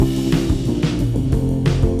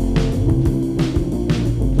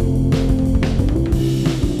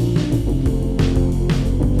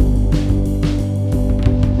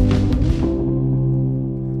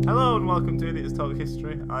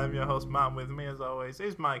I'm your host, Matt, and with me, as always,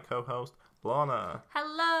 is my co-host, Lorna.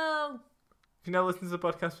 Hello! If you've never listened to the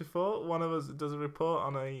podcast before, one of us does a report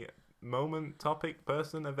on a moment, topic,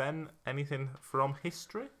 person, event, anything from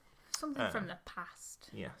history. Something from the past.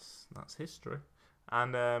 Yes, that's history.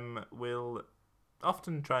 And we'll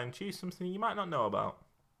often try and choose something you might not know about.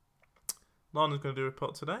 Lorna's going to do a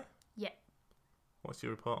report today? Yeah. What's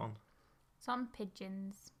your report on? It's on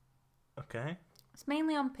pigeons. Okay. It's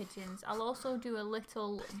mainly on pigeons. I'll also do a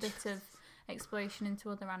little bit of exploration into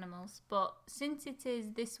other animals. But since it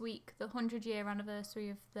is this week, the 100-year anniversary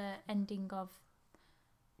of the ending of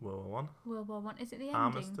World War One. Is it the ending?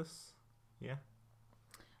 Armistice. Yeah.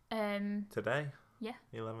 Today. Yeah.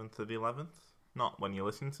 11th of the 11th. Not when you're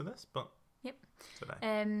listening to this, but yep. Today.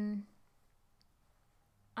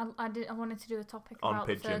 I wanted to do a topic on about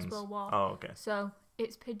pigeons. the First World War. Oh, okay. So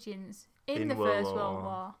it's pigeons in the World First World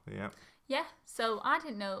War. Yeah. Yeah. So I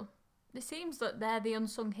didn't know. It seems that they're the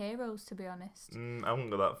unsung heroes, to be honest. I wouldn't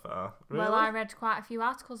go that far. Really? Well, I read quite a few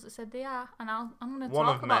articles that said they are, and I'm going to One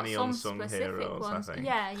talk of about many some unsung specific heroes, ones. I think.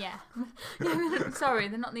 Yeah. Sorry,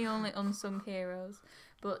 they're not the only unsung heroes,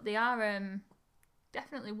 but they are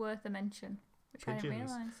definitely worth a mention, which I didn't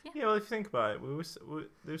realise. Yeah, well, if you think about it,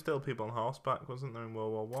 there were still people on horseback, wasn't there, in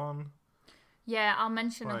World War One? Yeah, I'll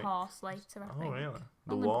mention a horse later, I think. Oh, really?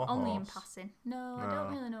 The only, war only horse? in passing. No, I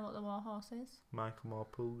don't really know what the war horse is. Michael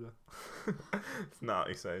Morpulga. It's not what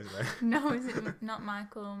he says, mate. No, is it not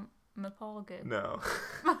Michael Morpurgo? No.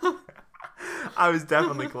 I was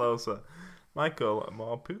definitely closer. Michael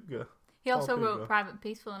Morpulga. He also wrote Private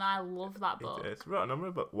Peaceful, and I love that book. He wrote a number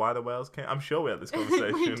of books. Why the Whales Came. I'm sure we had this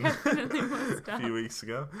conversation We definitely must a have. few weeks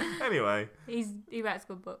ago. Anyway. He writes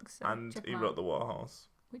good books. So and he wrote The War Horse.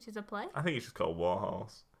 Which is a play? I think it's just called War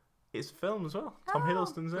Horse. It's a film as well. Tom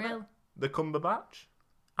Hiddleston's in it. The Cumberbatch.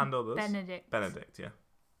 And others. Benedict, yeah.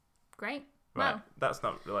 Great. Right, well, that's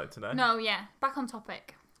not related today. No, yeah. Back on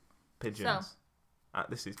topic. Pigeons. So,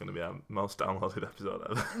 this is going to be our most downloaded episode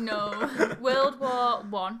ever. No. World War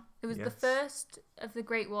One. It was Yes. the first of the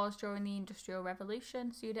Great Wars during the Industrial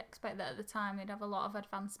Revolution. So you'd expect that at the time they'd have a lot of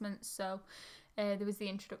advancements. So there was the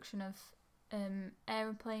introduction of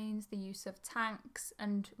aeroplanes, the use of tanks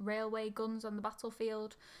and railway guns on the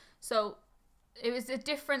battlefield. So it was a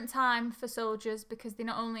different time for soldiers because they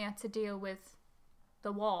not only had to deal with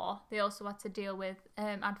the war, they also had to deal with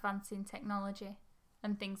advancing technology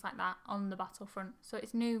and things like that on the battlefront. So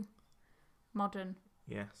it's new, modern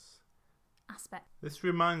aspect. This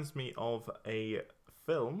reminds me of a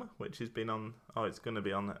film which has been on, it's going to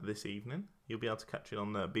be on this evening. You'll be able to catch it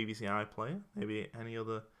on the BBC iPlayer, maybe any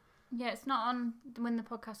other. Yeah, it's not on when the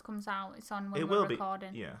podcast comes out. It's on when we're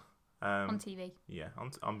recording. Yeah. On TV. Yeah,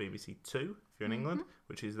 on BBC Two, if you're in England,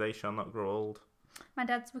 which is They Shall Not Grow Old. My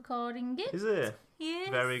dad's recording it. Is it? Yes.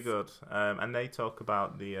 Very good. And they talk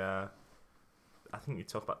about the, I think you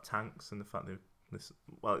talk about tanks and the fact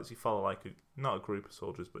that you follow not a group of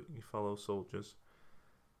soldiers, but you follow soldiers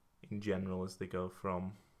in general as they go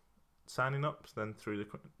from signing up, then through the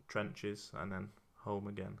trenches, and then home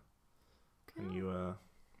again. Cool. And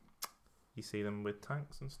you see them with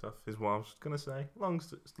tanks and stuff, is what I was going to say. Long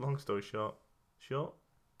story short,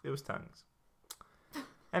 it was tanks.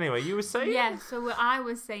 Anyway, you were saying? Yeah, so I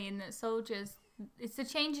was saying that soldiers, it's the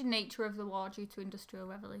changing nature of the war due to Industrial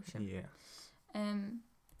Revolution. Yes.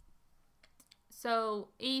 So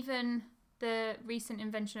even the recent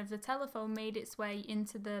invention of the telephone made its way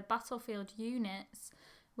into the battlefield units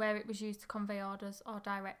where it was used to convey orders or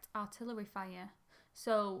direct artillery fire.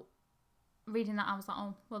 So reading that, I was like,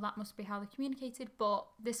 oh, well, that must be how they communicated. But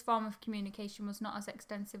this form of communication was not as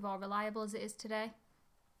extensive or reliable as it is today.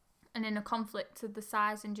 And in a conflict of the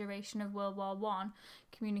size and duration of World War One,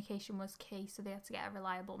 communication was key, so they had to get a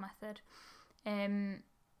reliable method.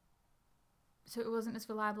 So it wasn't as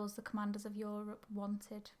reliable as the commanders of Europe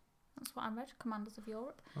wanted. That's what I read, commanders of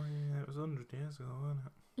Europe. Oh yeah, it was 100 years ago, wasn't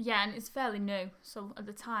it? Yeah, and it's fairly new, so at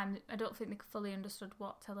the time, I don't think they fully understood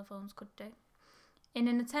what telephones could do. In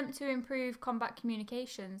an attempt to improve combat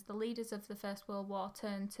communications, the leaders of the First World War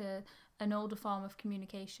turned to an older form of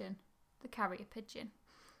communication, the carrier pigeon.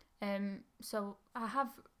 So I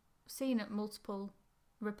have seen at multiple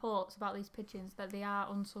reports about these pigeons that they are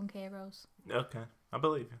unsung heroes. Okay, I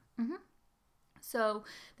believe you. Mm-hmm. So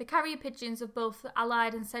the carrier pigeons of both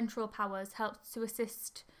Allied and Central powers helped to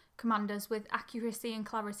assist commanders with accuracy and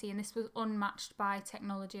clarity, and this was unmatched by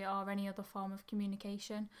technology or any other form of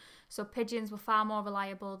communication. So pigeons were far more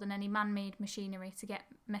reliable than any man-made machinery to get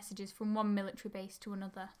messages from one military base to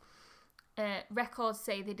another. Records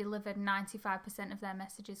say they delivered 95% of their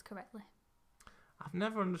messages correctly. I've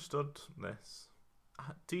never understood this.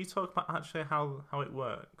 Do you talk about actually how it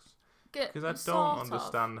works? Because I don't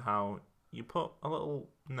understand how you put a little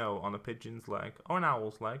note on a pigeon's leg or an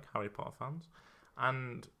owl's leg, Harry Potter fans,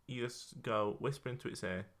 and you just go whisper into its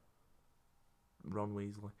ear, Ron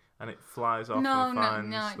Weasley, and it flies off and finds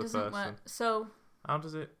no, it the doesn't person. work. So how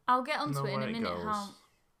does it? I'll get onto know it in a where it minute. goes?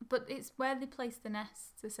 But it's where they place the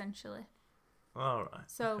nests essentially. All right.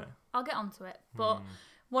 So okay. I'll get onto it. But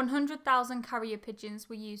 100,000 carrier pigeons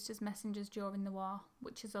were used as messengers during the war,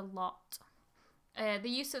 which is a lot. The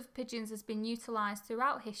use of pigeons has been utilised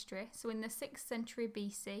throughout history. So in the 6th century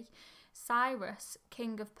BC, Cyrus,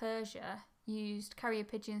 king of Persia, used carrier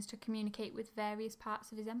pigeons to communicate with various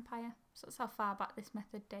parts of his empire. So that's how far back this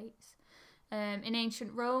method dates. In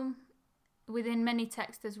ancient Rome, within many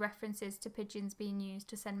texts, there's references to pigeons being used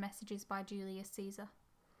to send messages by Julius Caesar.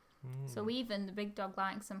 So even the big dog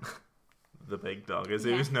likes them. The big dog, as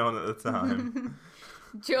he was known at the time.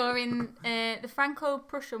 During the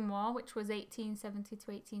Franco-Prussian War, which was 1870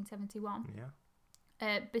 to 1871,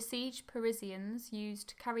 besieged Parisians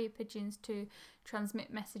used carrier pigeons to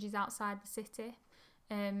transmit messages outside the city.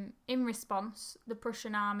 In response, the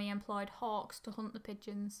Prussian army employed hawks to hunt the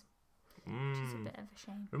pigeons, which is a bit of a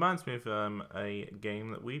shame. Reminds me of a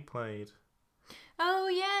game that we played. Oh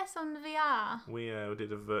yes, on the VR. We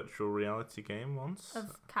did a virtual reality game once.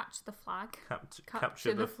 Of Catch the Flag.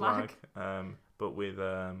 Capture the flag. But with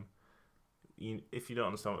if you don't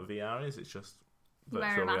understand what VR is, it's just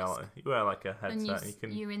virtual reality. You wear like a headset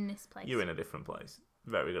and you're in this place. You're in a different place.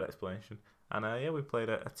 Very good explanation. And we played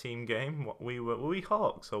a team game. Were we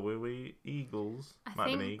hawks or were we eagles? I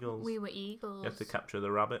think eagles. We were eagles. You have to capture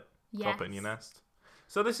the rabbit. Yes. Drop it in your nest.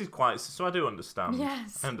 So this is so I do understand.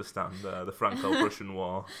 Yes. I understand the Franco-Prussian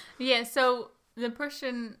War. Yeah, so the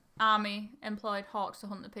Prussian army employed hawks to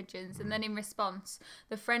hunt the pigeons, and then in response,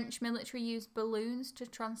 the French military used balloons to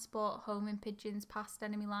transport homing pigeons past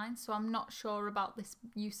enemy lines. So I'm not sure about this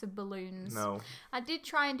use of balloons. No. I did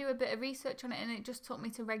try and do a bit of research on it, and it just took me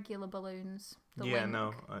to regular balloons.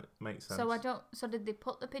 No, it makes sense. So did they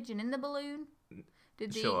put the pigeon in the balloon?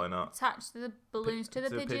 Did they Surely not. attach the balloons to the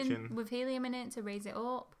pigeon with helium in it to raise it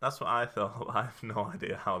up? That's what I thought. I have no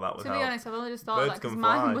idea how that would help. To be honest, I've only just thought of that because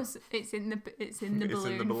mine was it's in the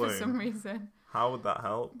balloon for some reason. How would that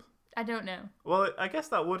help? I don't know. Well, I guess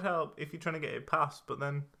that would help if you're trying to get it past, but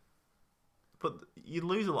you'd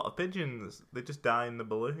lose a lot of pigeons. They just die in the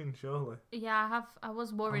balloon, surely. Yeah, I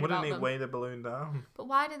was worried and about them. Wouldn't it weigh the balloon down? But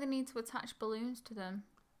why do they need to attach balloons to them?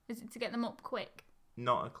 Is it to get them up quick?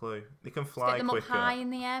 Not a clue. They can fly to get them quicker. Up high in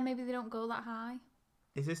the air. Maybe they don't go that high.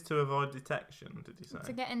 Is this to avoid detection, did you say?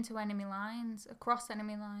 To get into enemy lines, across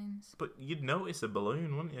enemy lines. But you'd notice a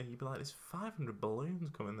balloon, wouldn't you? You'd be like, there's 500 balloons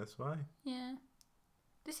coming this way. Yeah.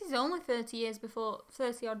 This is only 30 odd years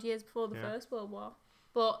before the First World War.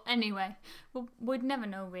 But anyway, we'd never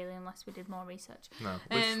know really unless we did more research. No,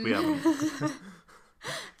 which we haven't.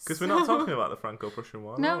 Because we're not talking about the Franco-Prussian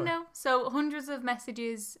War. No. So hundreds of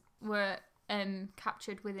messages were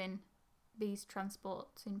captured within these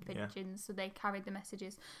transports in pigeons. Yeah. So they carried the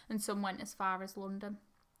messages, and some went as far as London.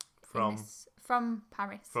 From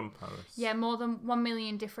Paris. From Paris. Yeah, more than 1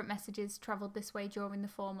 million different messages travelled this way during the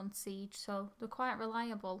 4-month siege. So they're quite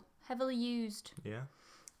reliable, heavily used. Yeah.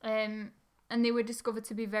 And they were discovered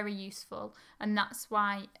to be very useful, and that's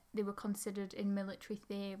why they were considered in military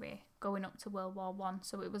theory going up to World War I.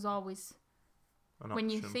 So it was always, when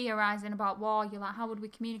you're theorising about war, you're like, how would we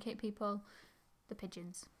communicate people? The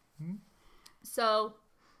pigeons. So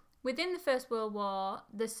within the First World War,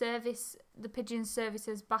 the pigeons serve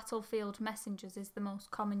as battlefield messengers is the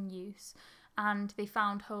most common use, and they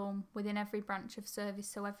found home within every branch of service.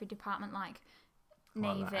 So every department, like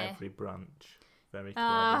Navy. Like every branch. Very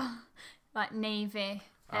clever. Like Navy,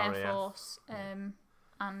 Air Force, and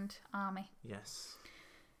Army. Yes.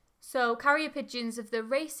 So carrier pigeons of the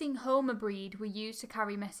Racing Homer breed were used to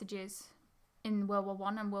carry messages in World War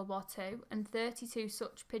I and World War II, and 32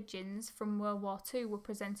 such pigeons from World War II were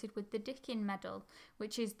presented with the Dickin Medal,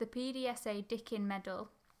 which is the PDSA Dickin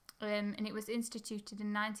Medal, and it was instituted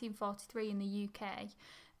in 1943 in the UK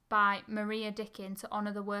by Maria Dickin to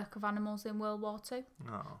honour the work of animals in World War II.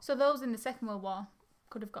 Oh. So those in the Second World War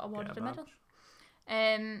could have got awarded a medal.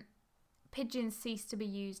 Pigeons ceased to be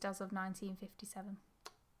used as of 1957.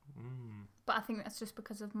 But I think that's just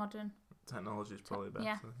because of modern technology is probably better.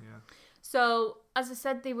 Yeah. So as I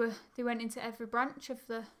said, they went into every branch of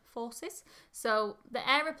the forces. So the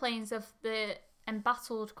aeroplanes of the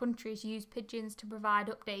embattled countries used pigeons to provide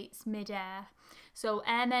updates mid-air. So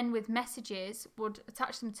airmen with messages would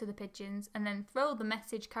attach them to the pigeons and then throw the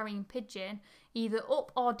message carrying pigeon either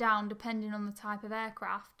up or down depending on the type of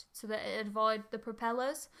aircraft, so that it would avoid the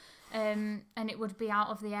propellers, and it would be out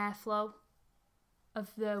of the airflow.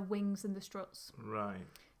 of the wings and the struts. Right.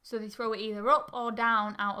 So they throw it either up or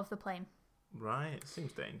down out of the plane. Right. It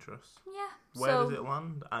seems dangerous. Yeah. Where does it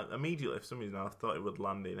land? Immediately, for some reason, I thought it would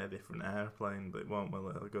land in a different airplane, but it won't, will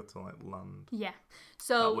it? It'll go to, like, land. Yeah. That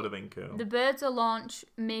So would have been cool. the birds are launched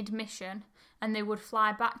mid-mission, and they would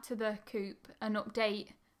fly back to the coop and update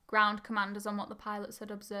ground commanders on what the pilots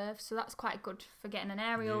had observed. So that's quite good for getting an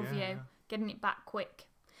aerial view, getting it back quick.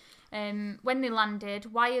 When they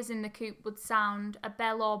landed, wires in the coop would sound a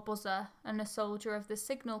bell or buzzer, and a soldier of the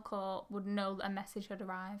signal corps would know that a message had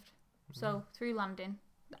arrived. So through landing,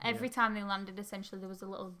 every time they landed, essentially there was a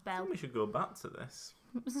little I bell. think we should go back to this.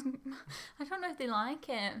 I don't know if they like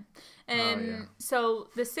it. Yeah. So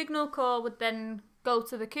the signal corps would then go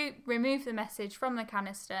to the coop, remove the message from the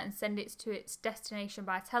canister, and send it to its destination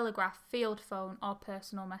by telegraph, field phone, or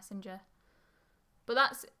personal messenger. But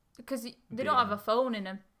that's because they don't have a phone in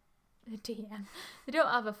a DM. They don't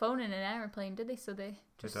have a phone in an aeroplane, do they? So they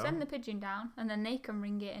just send the pigeon down, and then they can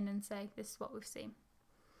ring it in and say, "This is what we've seen."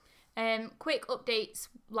 Quick updates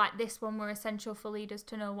like this one were essential for leaders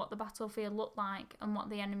to know what the battlefield looked like and what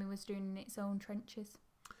the enemy was doing in its own trenches.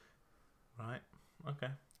 Right. Okay.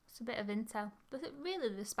 It's a bit of intel.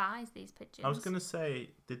 Really, the spies, these pigeons. I was going to say,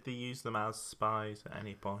 did they use them as spies at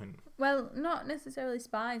any point? Well, not necessarily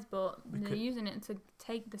spies, but they're using it to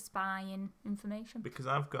take the spying information. Because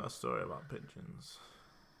I've got a story about pigeons.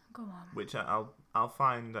 Go on. Which I'll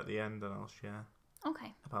find at the end and I'll share.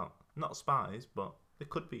 Okay. About, not spies, but they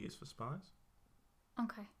could be used for spies.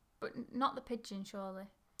 Okay. But not the pigeon, surely.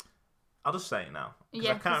 I'll just say it now. Because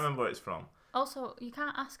Yeah, I can't remember where it's from. Also, you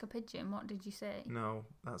can't ask a pigeon, what did you say? No,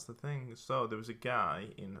 that's the thing. So there was a guy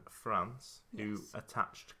in France who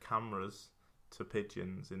attached cameras to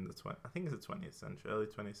pigeons in the I think it's the 20th century, early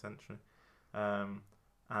 20th century.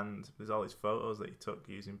 And there's all these photos that he took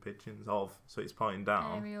using pigeons of, so it's pointing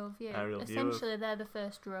down. Aerial view. Essentially, they're the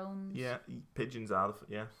first drones. Yeah, pigeons are,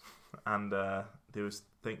 and they was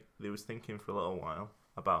thinking for a little while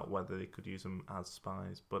about whether they could use them as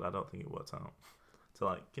spies, but I don't think it worked out.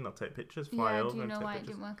 To take pictures, fly over. Do you and know take why pictures.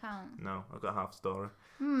 it didn't work out? No, I've got half a story.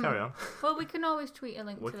 Carry on. Well, we can always tweet a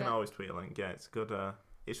link to it. We can always tweet a link. Yeah, it's good.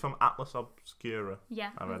 It's from Atlas Obscura. Yeah,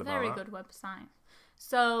 I read a about very that. good website.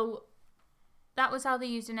 So that was how they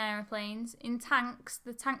used in aeroplanes. In tanks,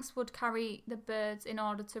 the tanks would carry the birds in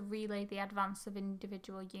order to relay the advance of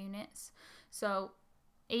individual units. So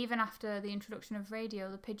even after the introduction of radio,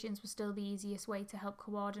 the pigeons were still the easiest way to help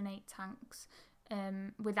coordinate tanks.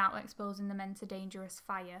 Without exposing the men to dangerous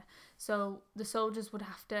fire. So the soldiers would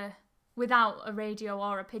have to, without a radio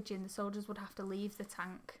or a pigeon, the soldiers would have to leave the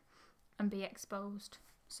tank and be exposed.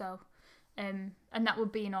 So, and that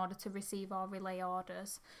would be in order to receive or relay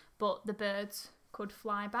orders. But the birds could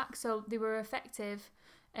fly back, so they were effective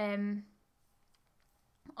on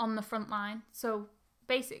the front line. So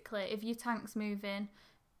basically, if your tank's moving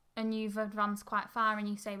and you've advanced quite far and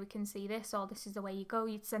you say we can see this or this is the way you go,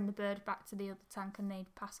 you'd send the bird back to the other tank and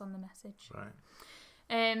they'd pass on the message. Right.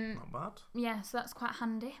 Not bad. Yeah, so that's quite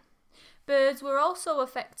handy. Birds were also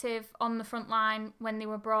effective on the front line when they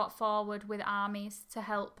were brought forward with armies to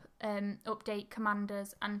help update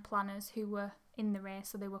commanders and planners who were in the rear,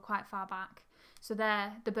 so they were quite far back. So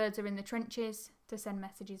the birds are in the trenches to send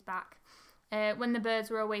messages back. When the birds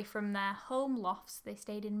were away from their home lofts, they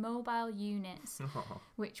stayed in mobile units,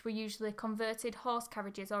 which were usually converted horse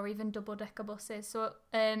carriages or even double-decker buses. So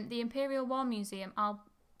the Imperial War Museum, I'll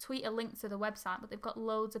tweet a link to the website, but they've got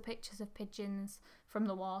loads of pictures of pigeons from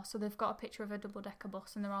the war. So they've got a picture of a double-decker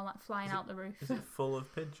bus and they're all flying out the roof. Is it full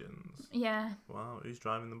of pigeons? Yeah. Wow, who's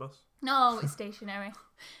driving the bus? No, it's stationary.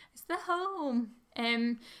 It's the home.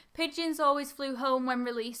 Pigeons always flew home when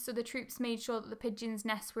released, so the troops made sure that the pigeons'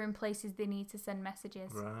 nests were in places they need to send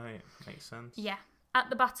messages. Right, makes sense. Yeah. At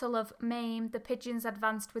the Battle of Maine, the pigeons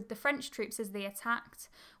advanced with the French troops as they attacked.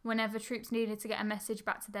 Whenever troops needed to get a message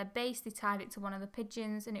back to their base, they tied it to one of the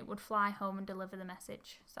pigeons and it would fly home and deliver the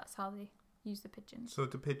message. So that's how they use the pigeons. So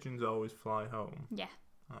do pigeons always fly home? Yeah.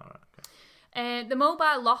 Alright, okay. The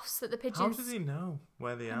mobile lofts that the pigeons... How does he know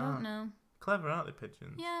where they are? I don't know. Clever, aren't they,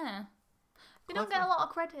 pigeons? Yeah. They don't get a lot of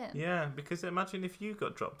credit. Yeah, because imagine if you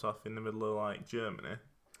got dropped off in the middle of Germany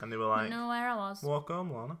and they were like, know where I was. Walk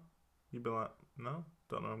home, Lana. You'd be like, no,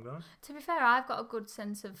 don't know where I'm going. To be fair, I've got a good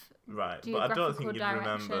sense of right, but I don't think you'd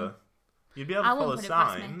direction. remember. You'd be able to follow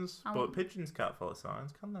signs, but pigeons can't follow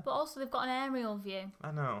signs, can they? But also, they've got an aerial view.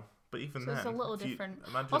 I know, but even then, it's a little different.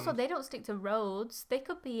 Imagine... Also, they don't stick to roads. They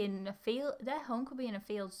could be in a field. Their home could be in a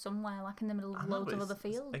field somewhere, like in the middle of loads of other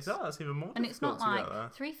fields. Exactly, that's even more. And it's not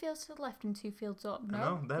like 3 fields to the left and 2 fields up.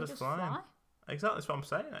 No, they're just flying. Exactly, that's what I'm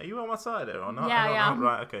saying. Are you on my side here or not? Yeah, I I don't know. am.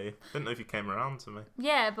 Right, okay. Didn't know if you came around to me.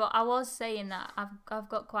 Yeah, but I was saying that I've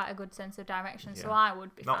got quite a good sense of direction, so Yeah. I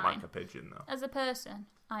would be Not fine. like a pigeon, though. As a person,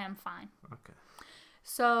 I am fine. Okay.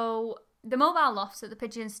 So the mobile lofts that the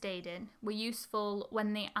pigeons stayed in were useful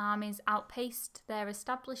when the armies outpaced their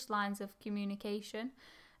established lines of communication,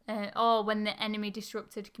 or when the enemy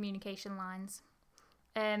disrupted communication lines.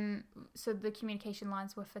 So the communication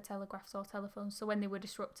lines were for telegraphs or telephones. So when they were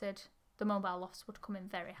disrupted, the mobile lofts would come in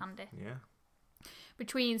very handy. Yeah.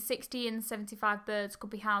 Between 60 and 75 birds could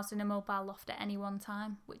be housed in a mobile loft at any one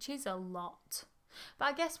time, which is a lot. But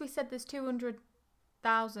I guess we said there's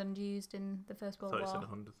 200,000 used in the First I World thought you War. said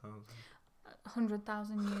 100,000.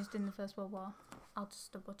 100,000 used in the First World War. I'll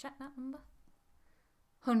just double check that number.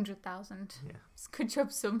 100,000. Yeah. It's good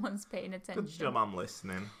job someone's paying attention. Good job I'm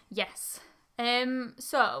listening. Yes.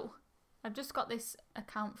 So I've just got this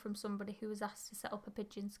account from somebody who was asked to set up a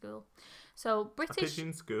pigeon school. So A British,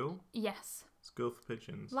 pigeon school? yes, School for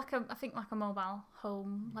pigeons. I think like a mobile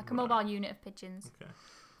home, like a Right. mobile unit of pigeons. Okay.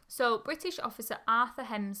 So British officer Arthur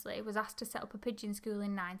Hemsley was asked to set up a pigeon school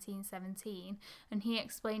in 1917, and he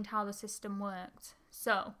explained how the system worked.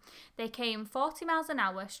 So they came 40 miles an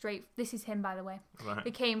hour straight. This is him, by the way. Right.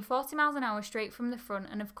 They came 40 miles an hour straight from the front,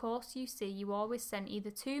 and of course, you always sent either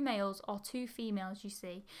 2 males or 2 females,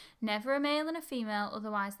 Never a male and a female,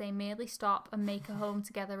 otherwise they merely stop and make a home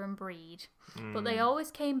together and breed. But they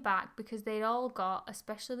always came back because they'd all got,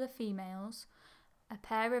 especially the females, a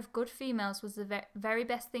pair of good females was the very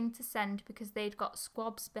best thing to send because they'd got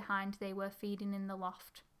squabs behind they were feeding in the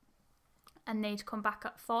loft. And they'd come back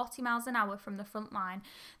at 40 miles an hour from the front line.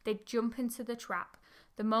 They'd jump into the trap.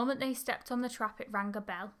 The moment they stepped on the trap, it rang a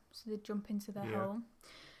bell. So they'd jump into their home.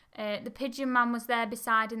 The pigeon man was there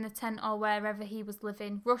beside in the tent or wherever he was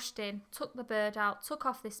living, rushed in, took the bird out, took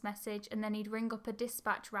off this message, and then he'd ring up and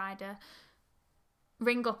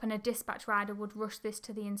a dispatch rider would rush this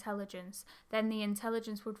to the intelligence. Then the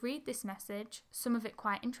intelligence would read this message, some of it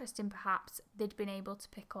quite interesting perhaps, they'd been able to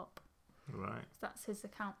pick up. Right. So that's his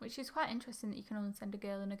account, which is quite interesting that you can only send a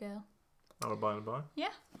girl and a girl. Or a boy and a boy.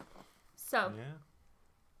 Yeah. So, Yeah.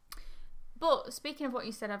 but speaking of what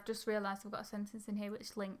you said, I've just realised I've got a sentence in here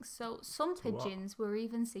which links. So some To what? pigeons were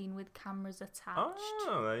even seen with cameras attached.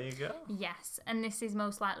 Oh, there you go. Yes, and this is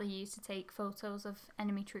most likely used to take photos of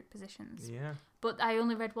enemy troop positions. Yeah. But I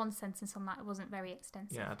only read one sentence on that. It wasn't very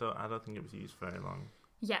extensive. Yeah, I don't think it was used very long.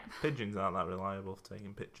 Yeah. Pigeons aren't that reliable for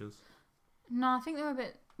taking pictures. No, I think they were a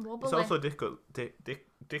bit wobbly. It's also difficult.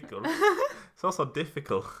 It's also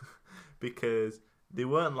difficult because they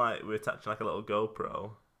weren't like we're attaching like a little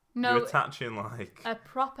GoPro. no, You're attaching like a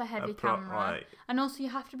proper heavy camera. Like, And also you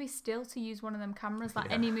have to be still to use one of them cameras. Like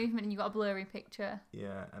Yeah. any movement and you've got a blurry picture.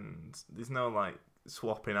 yeah, and there's no like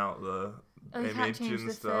swapping out the Oh, you can't image change and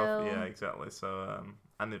the stuff. film. Yeah, exactly. So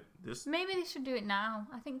and it just Maybe they should do it now.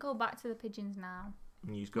 I think go back to the pigeons now.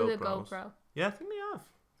 use With a GoPros. GoPro. Yeah, I think they have.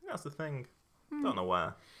 I think that's the thing. Don't know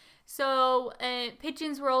where. So,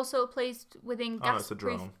 pigeons were also placed within Oh, it's a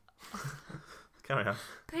gas-proof... drone. Carry on.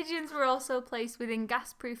 Pigeons were also placed within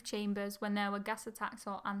gas-proof chambers when there were gas attacks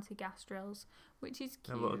or anti-gas drills, which is They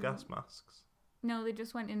cute. have little gas masks. No, they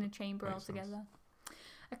just went in a chamber Makes sense. altogether.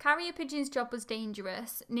 A carrier pigeon's job was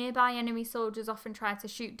dangerous. Nearby enemy soldiers often tried to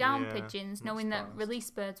shoot down Yeah, pigeons, I'm knowing that surprised. release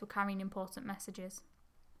birds were carrying important messages.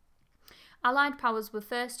 Allied powers were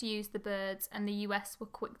first to use the birds, and the US were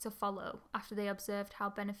quick to follow after they observed how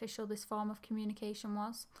beneficial this form of communication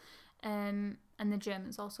was. And the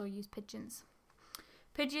Germans also used pigeons.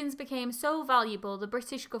 Pigeons became so valuable, the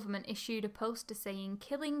British government issued a poster saying,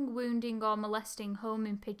 "Killing, wounding or molesting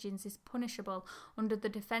homing pigeons is punishable under the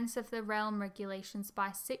Defence of the Realm regulations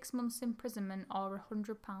by 6 months imprisonment or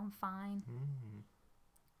 £100 fine."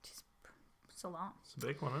 It's a lot. It's a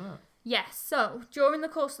big one, isn't it? Yes, so during the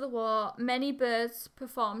course of the war, many birds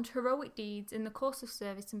performed heroic deeds in the course of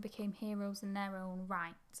service and became heroes in their own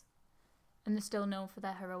right. And they're still known for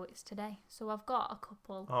their heroics today. So I've got a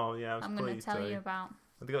couple Oh yeah, I was I'm going to pleased tell to. you about.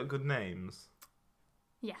 Have they got good names?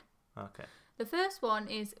 Yeah. Okay. The first one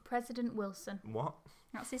is President Wilson. What?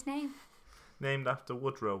 That's his name. Named after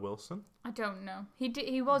Woodrow Wilson. I don't know.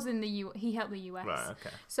 He was in he helped the US. Right.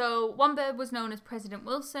 Okay. So one bird was known as President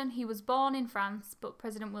Wilson. He was born in France, but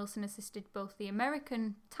President Wilson assisted both the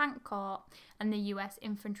American Tank Corps and the US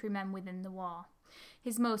infantrymen within the war.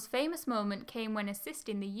 His most famous moment came when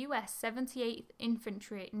assisting the US 78th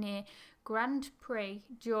Infantry near Grand Pré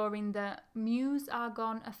during the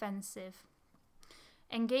Meuse-Argonne offensive.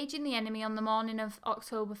 Engaging the enemy on the morning of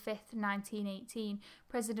October 5th, 1918,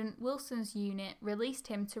 President Wilson's unit released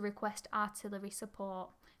him to request artillery support.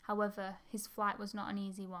 However, his flight was not an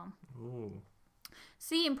easy one. Ooh.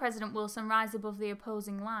 Seeing President Wilson rise above the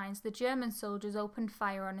opposing lines, the German soldiers opened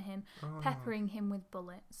fire on him, peppering him with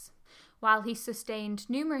bullets. While he sustained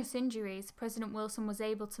numerous injuries, President Wilson was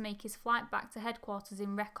able to make his flight back to headquarters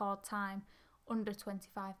in record time, under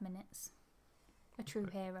 25 minutes. A true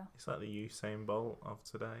hero. It's like the Usain Bolt of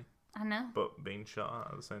today, I know. but being shot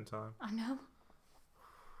at the same time. I know.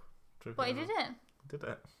 True But he hero. did it. Did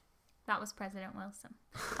it? That was President Wilson.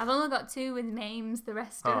 I've only got 2 with names. The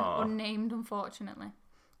rest are unnamed, unfortunately.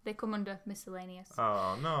 They come under miscellaneous.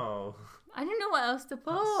 Oh, no. I didn't know what else to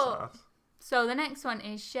put. That's sad. So the next one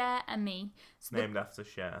is Cher Ami. So Named after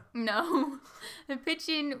Cher. No. The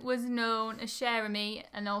pigeon was known as Cher Ami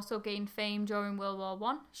and also gained fame during World War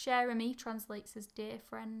One. Cher Ami translates as dear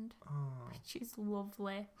friend, Oh. which is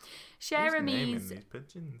lovely. Who's Cher naming Ami's these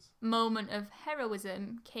pigeons? moment of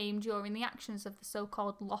heroism came during the actions of the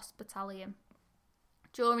so-called Lost Battalion.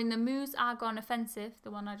 During the Meuse-Argonne offensive, the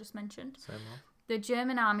one I just mentioned, Same one. the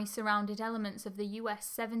German army surrounded elements of the US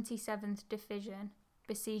 77th Division,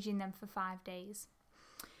 besieging them for 5 days.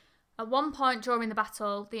 At one point during the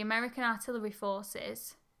battle, the American artillery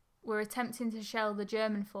forces were attempting to shell the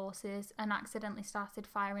German forces and accidentally started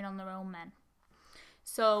firing on their own men.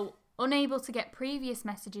 So, unable to get previous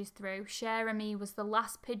messages through, Cher Ami was the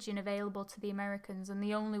last pigeon available to the Americans and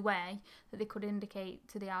the only way that they could indicate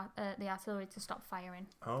to the artillery to stop firing,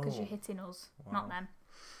 because you're hitting us, not them.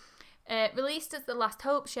 Released as the last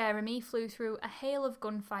hope, Cher Ami flew through a hail of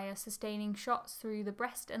gunfire, sustaining shots through the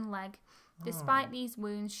breast and leg. Despite these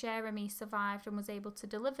wounds, Cher Ami survived and was able to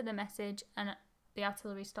deliver the message, and the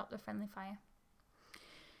artillery stopped the friendly fire.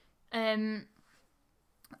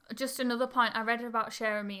 Just another point, I read about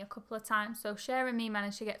Cher Ami a couple of times. So Cher Ami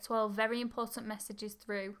managed to get 12 very important messages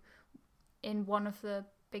through in one of the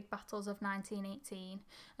big battles of 1918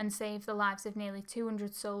 and saved the lives of nearly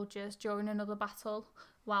 200 soldiers during another battle,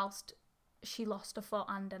 whilst she lost a foot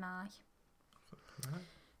and an eye. Right.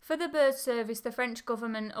 For the bird service, the French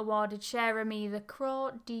government awarded Cher Ami the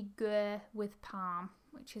Croix de Guerre with Palm,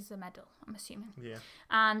 which is a medal, I'm assuming. Yeah.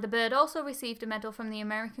 And the bird also received a medal from the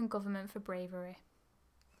American government for bravery,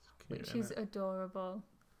 Cute, which isn't is it? adorable.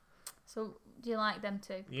 So, do you like them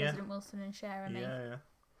too? Yeah. President Wilson and Cher Ami? Yeah.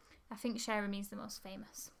 I think Cher Ami is the most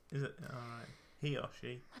famous. Is it? Alright. He or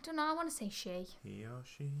she? I don't know, I want to say she. He or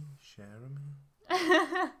she? Cher Ami?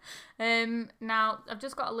 Now, I've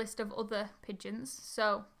just got a list of other pigeons.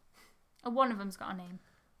 So, one of them's got a name.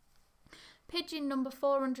 Pigeon number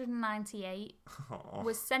 498 Oh.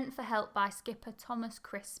 was sent for help by skipper Thomas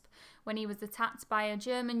Crisp when he was attacked by a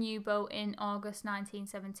German U-boat in August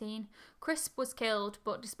 1917. Crisp was killed,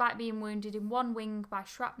 but despite being wounded in one wing by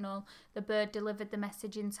shrapnel, the bird delivered the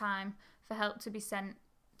message in time for help to be sent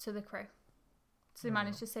to the crew. So they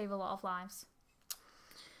managed to save a lot of lives.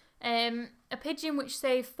 A pigeon which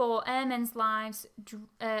saved 4 airmen's lives.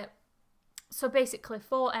 So basically,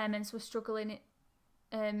 4 airmen were struggling.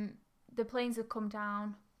 The planes had come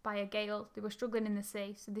down by a gale. They were struggling in the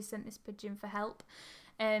sea, so they sent this pigeon for help.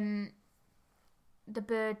 The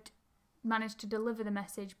bird managed to deliver the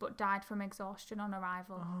message, but died from exhaustion on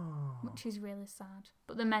arrival, which is really sad.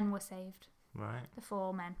 But the men were saved. Right. The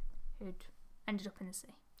 4 men who'd ended up in the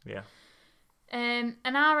sea. Yeah. An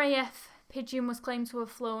RAF pigeon was claimed to have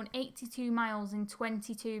flown 82 miles in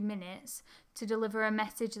 22 minutes to deliver a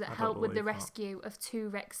message that I don't helped with the believe that. rescue of 2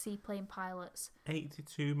 wrecked seaplane pilots.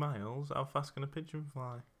 82 miles? How fast can a pigeon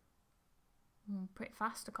fly? Pretty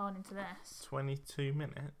fast, according to this. 22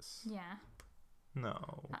 minutes? Yeah,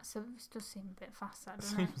 No. does seem a bit fast, that, It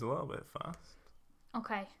doesn't it? seems a little bit fast.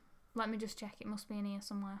 Okay, let me just check. It must be in here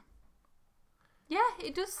somewhere. Yeah,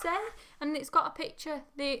 it does say, and it's got a picture.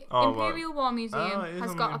 The Imperial War Museum it is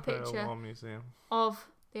has on got the a Imperial picture War Museum. of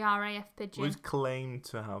the RAF pigeon. Who's claimed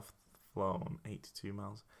to have flown 82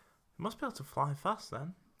 miles? It must be able to fly fast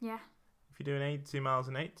then. Yeah. If you're doing 82 miles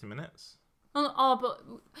in 80 minutes. Oh, but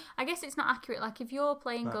I guess it's not accurate. Like, if your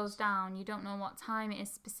plane That's- goes down, you don't know what time it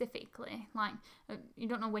is specifically. Like, you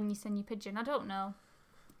don't know when you send your pigeon. I don't know.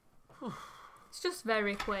 It's just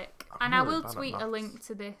very quick. I'm And I really will bad at tweet a maths. link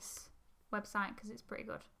to this website because it's pretty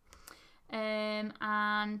good.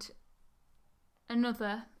 And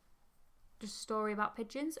another just story about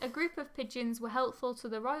pigeons. A group of pigeons were helpful to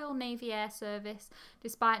the Royal Navy Air Service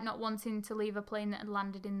despite not wanting to leave a plane that had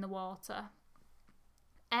landed in the water.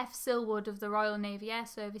 F. Silwood of the Royal Navy Air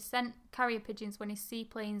Service sent carrier pigeons when his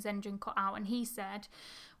seaplane's engine cut out, and he said,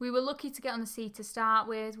 "We were lucky to get on the sea to start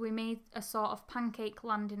with. We made a sort of pancake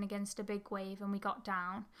landing against a big wave and we got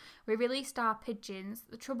down. We released our pigeons.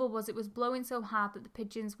 The trouble was it was blowing so hard that the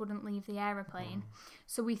pigeons wouldn't leave the aeroplane,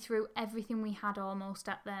 so we threw everything we had almost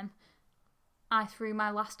at them. I threw my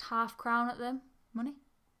last half crown at them. Money?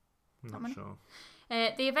 I'm Not not many. sure.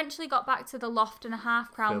 They eventually got back to the loft, and a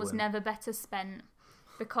 £5 was Filling. never better spent,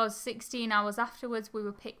 because 16 hours afterwards we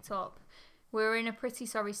were picked up. We were in a pretty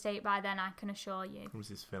sorry state by then, I can assure you. Who's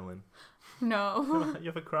his filling? No. You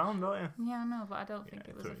have a crown, don't you? Yeah, I know, but I don't think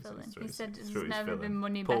Yeah, it was a it's filling. through He his- said it's there's through his never filling. been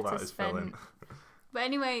money Pulled better out his spent. filling. But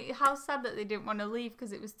anyway, how sad that they didn't want to leave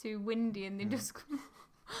because it was too windy, and they just...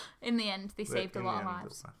 In the end, they saved a In lot the of end,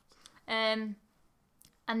 lives. it left.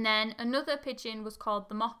 And then another pigeon was called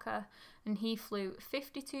the Mocker, and he flew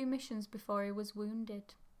 52 missions before he was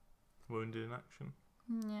wounded. Wounded in action.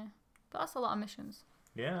 Yeah, but that's a lot of missions.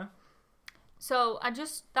 Yeah. So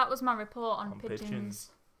that was my report on pigeons.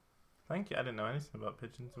 pigeons. Thank you. I didn't know anything about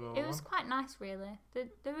pigeons. It was quite nice, really. They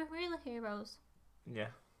were really heroes. Yeah.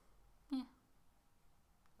 Yeah.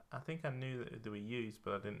 I think I knew that they were used,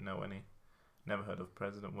 but I didn't know any. Never heard of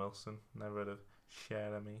President Wilson. Never heard of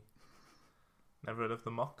Jeremy. Never heard of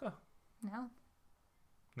the Mocker. No.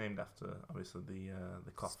 Named after, obviously,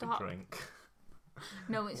 the coffee Stop. drink.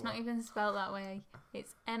 No, it's not What? even spelled that way.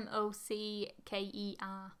 It's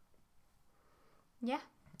Mockerer. Yeah.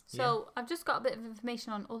 So I've just got a bit of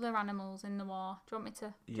information on other animals in the war. Do you want me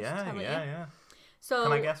to just tell it you? Yeah. So,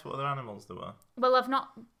 Can I guess what other animals there were? well, I've not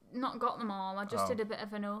got them all. I just Oh. did a bit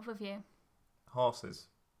of an overview. Horses.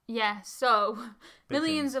 Yeah, so Pigeons.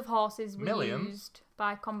 millions of horses were Millions? used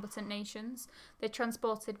by combatant nations. They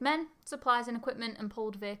transported men, supplies and equipment, and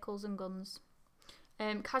pulled vehicles and guns.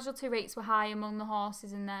 Casualty rates were high among the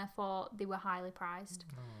horses, and therefore they were highly prized.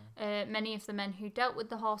 Many of the men who dealt with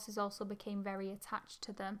the horses also became very attached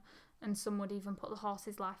to them, and some would even put the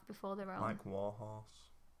horse's life before their own. Like Warhorse.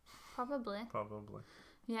 Probably.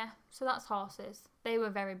 Yeah, so that's horses. They were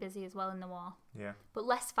very busy as well in the war, Yeah. but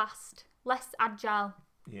less fast, less agile.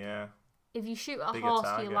 Yeah. If you shoot a Bigger horse,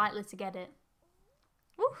 target. you're likely to get it.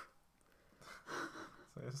 Woo!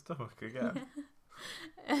 So your stomach again.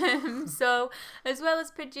 So, as well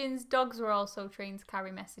as pigeons, dogs were also trained to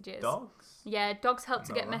carry messages. Dogs? Yeah, dogs helped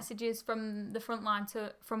to Didn't get know that. messages from the front line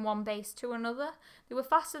from one base to another. They were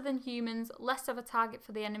faster than humans, less of a target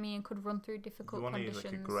for the enemy, and could run through You difficult want to use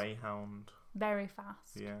conditions. like a greyhound. Very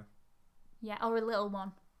fast. Yeah. Yeah, or a little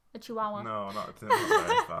one, a chihuahua. No, not very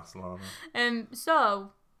fast, Lana.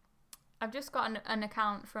 So, I've just got an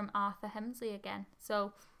account from Arthur Hemsley again.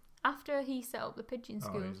 So, after he set up the pigeon Oh,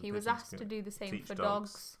 school, he was a he was pigeon asked school. to do the same Teach for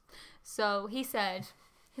dogs. dogs. So, he said,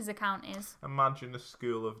 his account is, Imagine a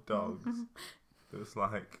school of dogs. That was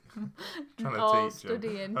like trying all to teach them.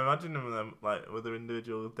 studying. Imagine them like with their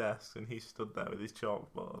individual desks, and he stood there with his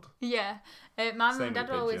chalkboard. Yeah. My mum Same and dad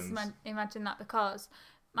with always pigeons. imagine that because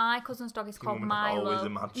my cousin's dog is Your called mum would have Milo. always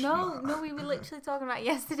imagined No, that. we were literally talking about it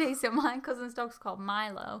yesterday. So my cousin's dog's called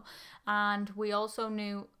Milo, and we also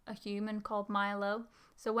knew a human called Milo.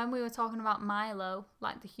 So when we were talking about Milo,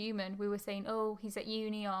 like the human, we were saying, oh, he's at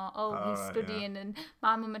uni, or he's right, studying. And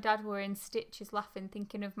my mum and dad were in stitches laughing,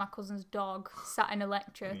 thinking of my cousin's dog sat in a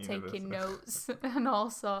lecture In taking university. notes and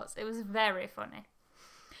all sorts. It was very funny.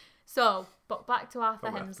 So, but back to Arthur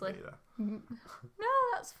Probably have to Hemsley. be there. No,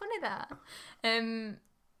 that's funny that.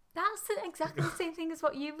 That's exactly the same thing as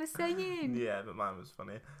what you were saying. Yeah, but mine was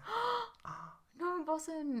funny. No, it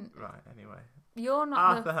wasn't. Right. Anyway, You're not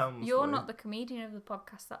Arthur Helmsley. you're not the comedian of the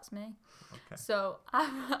podcast. That's me. Okay. So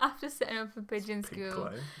after setting up a pigeon Big school,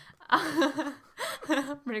 claim.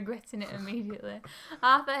 I'm regretting it immediately.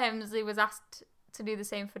 Arthur Hemsley was asked to do the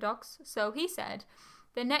same for dogs. So he said,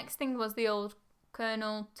 the next thing was the old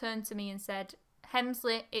colonel turned to me and said,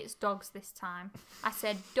 Hemsley, it's dogs this time. I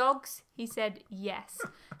said, dogs? He said, yes.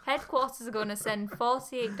 Headquarters are going to send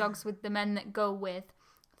 48 dogs with the men that go with.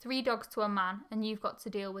 3 dogs to a man, and you've got to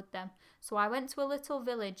deal with them. So I went to a little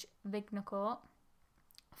village, Vignacourt,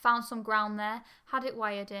 found some ground there, had it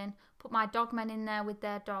wired in, put my dogmen in there with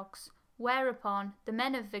their dogs. Whereupon, the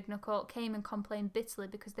men of Vignacourt came and complained bitterly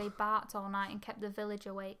because they barked all night and kept the village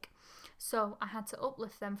awake. So I had to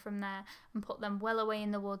uplift them from there and put them well away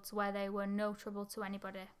in the woods where they were no trouble to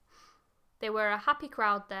anybody. They were a happy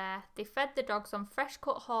crowd there. They fed the dogs on fresh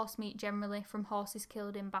cut horse meat generally from horses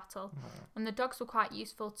killed in battle. And the dogs were quite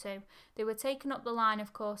useful too. They were taken up the line,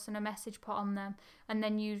 of course, and a message put on them. And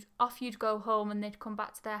then you'd go home and they'd come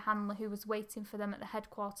back to their handler who was waiting for them at the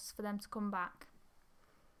headquarters for them to come back.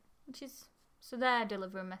 So they're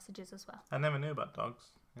delivering messages as well. I never knew about dogs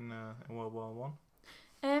in World War One.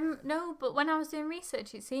 No, but when I was doing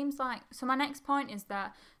research, it seems like... So my next point is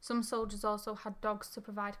that some soldiers also had dogs to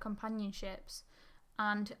provide companionships,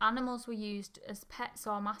 and animals were used as pets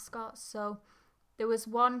or mascots. So there was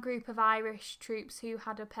one group of Irish troops who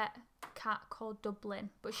had a pet cat called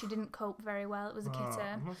Dublin, but she didn't cope very well. It was a Oh, kitten.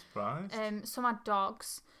 I'm not surprised. Some had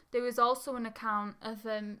dogs. There was also an account of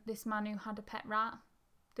this man who had a pet rat.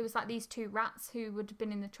 there was like these 2 rats who would have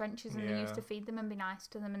been in the trenches, and they used Yeah. to feed them and be nice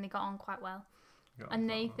to them, and they got on quite well. Got And on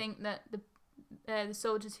they quite well. think that the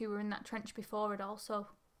soldiers who were in that trench before had also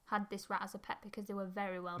had this rat as a pet because they were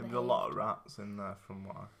very well There's behaved. a lot of rats in there from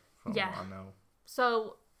what I know.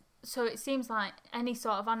 So it seems like any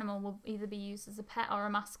sort of animal will either be used as a pet or a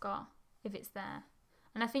mascot if it's there.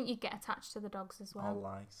 And I think you get attached to the dogs as Or well.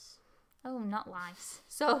 lice. Oh, not lice.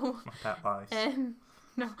 So, My pet lice.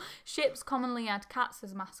 no, ships commonly had cats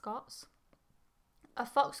as mascots. A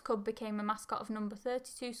fox cub became a mascot of number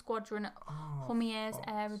 32 Squadron at Humieres fox.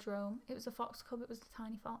 Aerodrome. It was a fox cub. It was a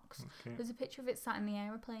tiny fox. Okay. There's a picture of it sat in the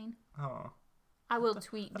aeroplane. Oh. I will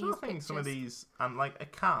tweet I these don't think pictures. some of these, and like a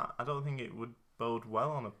cat, I don't think it would bode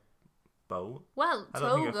well on a boat. Well, I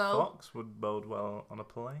don't think a Togo, fox would bode well on a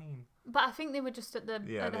plane. but I think they were just at the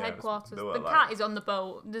Yeah, at the yeah, headquarters. they were The like- cat is on the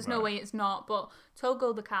boat. There's no Right. way it's not. But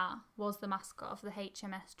Togo the cat was the mascot of the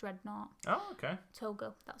HMS Dreadnought. Oh, okay.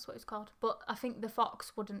 Togo, that's what it's called. But I think the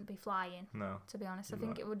fox wouldn't be flying. No. To be honest, I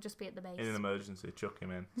think it would just be at the base. In an emergency, chuck him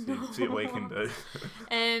in. See what he can do.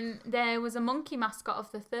 There was a monkey mascot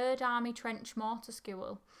of the 3rd Army Trench Mortar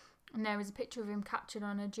School, and there is a picture of him captured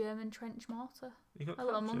on a German trench mortar. He got A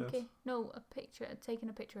little captured. monkey. No, taking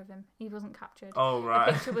a picture of him. He wasn't captured. Oh, A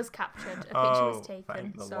right. picture was captured. A picture Oh, was taken.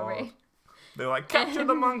 thank the Sorry. Lord. They were like, capture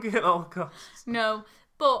the monkey at all costs. No,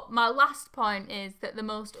 but my last point is that the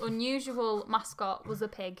most unusual mascot was a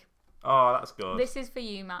pig. Oh, that's good. This is for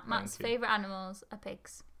you, Matt. Matt's Thank you. favourite animals are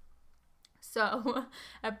pigs. So,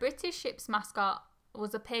 a British ship's mascot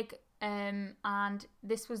was a pig, and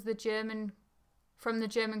this was from the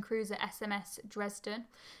German cruiser SMS Dresden.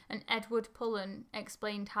 And Edward Pullen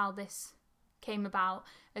explained how this came about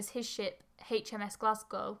as his ship HMS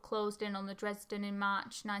Glasgow closed in on the Dresden in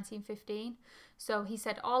March 1915. So he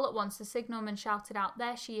said, all at once the signalman shouted out,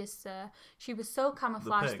 "There she is, sir." She was so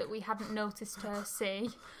camouflaged pig. that we hadn't noticed her. See,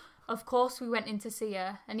 of course we went in to see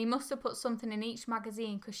her, and he must have put something in each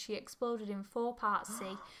magazine because she exploded in 4 parts.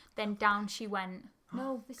 See, then down she went.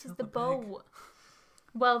 No, this is Kill the the pig. boat.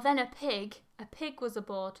 Well, then a pig was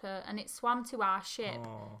aboard her, and it swam to our ship.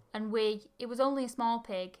 Oh. And it was only a small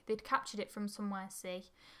pig. They'd captured it from somewhere, see.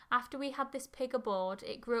 After we had this pig aboard,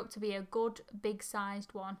 it grew up to be a good,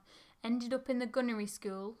 big-sized one. Ended up in the gunnery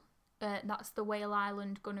school, that's the Whale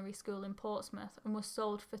Island Gunnery School in Portsmouth, and was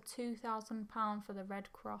sold for £2,000 for the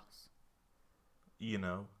Red Cross. You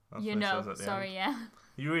know. That's You what it know, says at the sorry, end.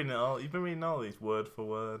 yeah. You've been reading all these word for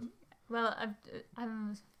word. Well,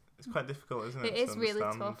 It's quite difficult, isn't it? it to is really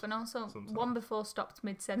understand tough, and also sometimes. one before stopped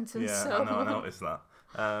mid-sentence. Yeah, so. I noticed that.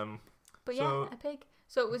 But yeah, So- a pig.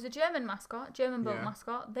 So it was a German mascot, German boat Yeah.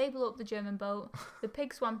 mascot. They blew up the German boat. The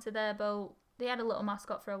pig swam to their boat. They had a little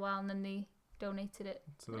mascot for a while, and then they donated it,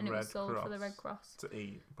 To the and it Red was sold Cross. for the Red Cross. To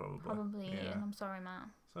eat, probably. Probably Yeah. eaten. I'm sorry, Matt.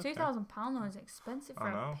 It's okay. £2,000 though is expensive for I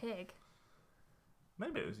a know. pig.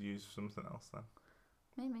 Maybe it was used for something else then.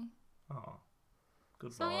 Maybe. Oh,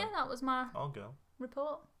 good So boy. yeah, that was my Or girl.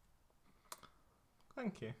 report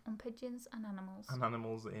Thank you. on pigeons and animals. And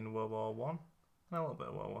animals in World War One, and a little bit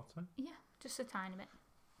of World War Two. Yeah, just a tiny bit.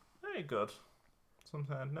 Very good.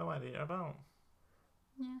 Something I had no idea about.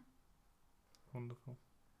 Yeah. Wonderful.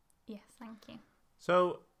 Yes, thank you.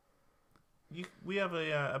 So, we have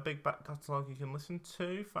a big back catalogue you can listen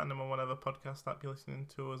to. Find them on whatever podcast app you're listening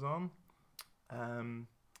to us on. And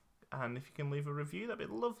if you can leave a review, that'd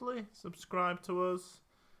be lovely. Subscribe to us.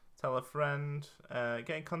 Tell a friend. Get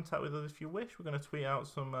in contact with us if you wish. We're going to tweet out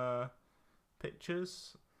some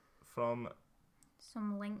pictures from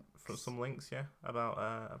Some links. some links, yeah,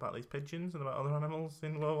 about these pigeons and about other animals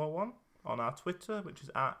in World War One on our Twitter, which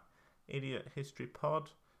is at idiothistorypod.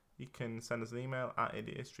 You can send us an email at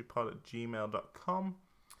idiothistorypod@gmail.com,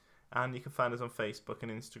 and you can find us on Facebook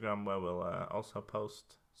and Instagram, where we'll also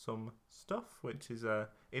post some stuff, which is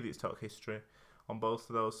Idiots Talk History on both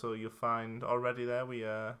of those. So you'll find already there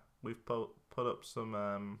we've put up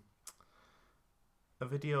some a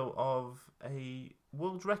video of a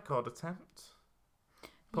world record attempt.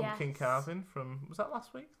 Pumpkin Yes. carving from, was that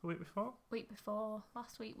last week? The week before? Week before.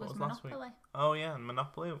 Last week was What was last week? Monopoly. Oh yeah, and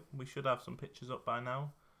Monopoly. We should have some pictures up by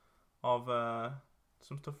now of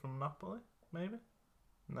some stuff from Monopoly, maybe?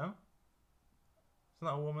 No? Isn't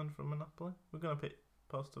that a woman from Monopoly? We're going to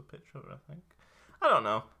post a picture of her, I think. I don't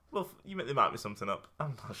know. Well, there might be something up.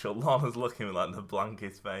 I'm not sure. Lorna's looking with like the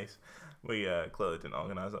blankest face. We clearly didn't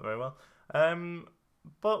organise that very well.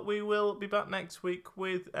 But we will be back next week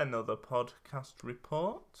with another podcast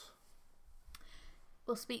report.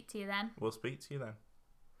 We'll speak to you then. We'll speak to you then.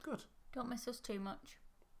 Good. Don't miss us too much.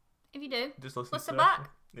 If you do, Just listen listen to back.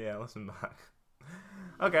 Yeah, listen back.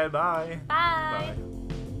 Okay, bye. Bye. Bye.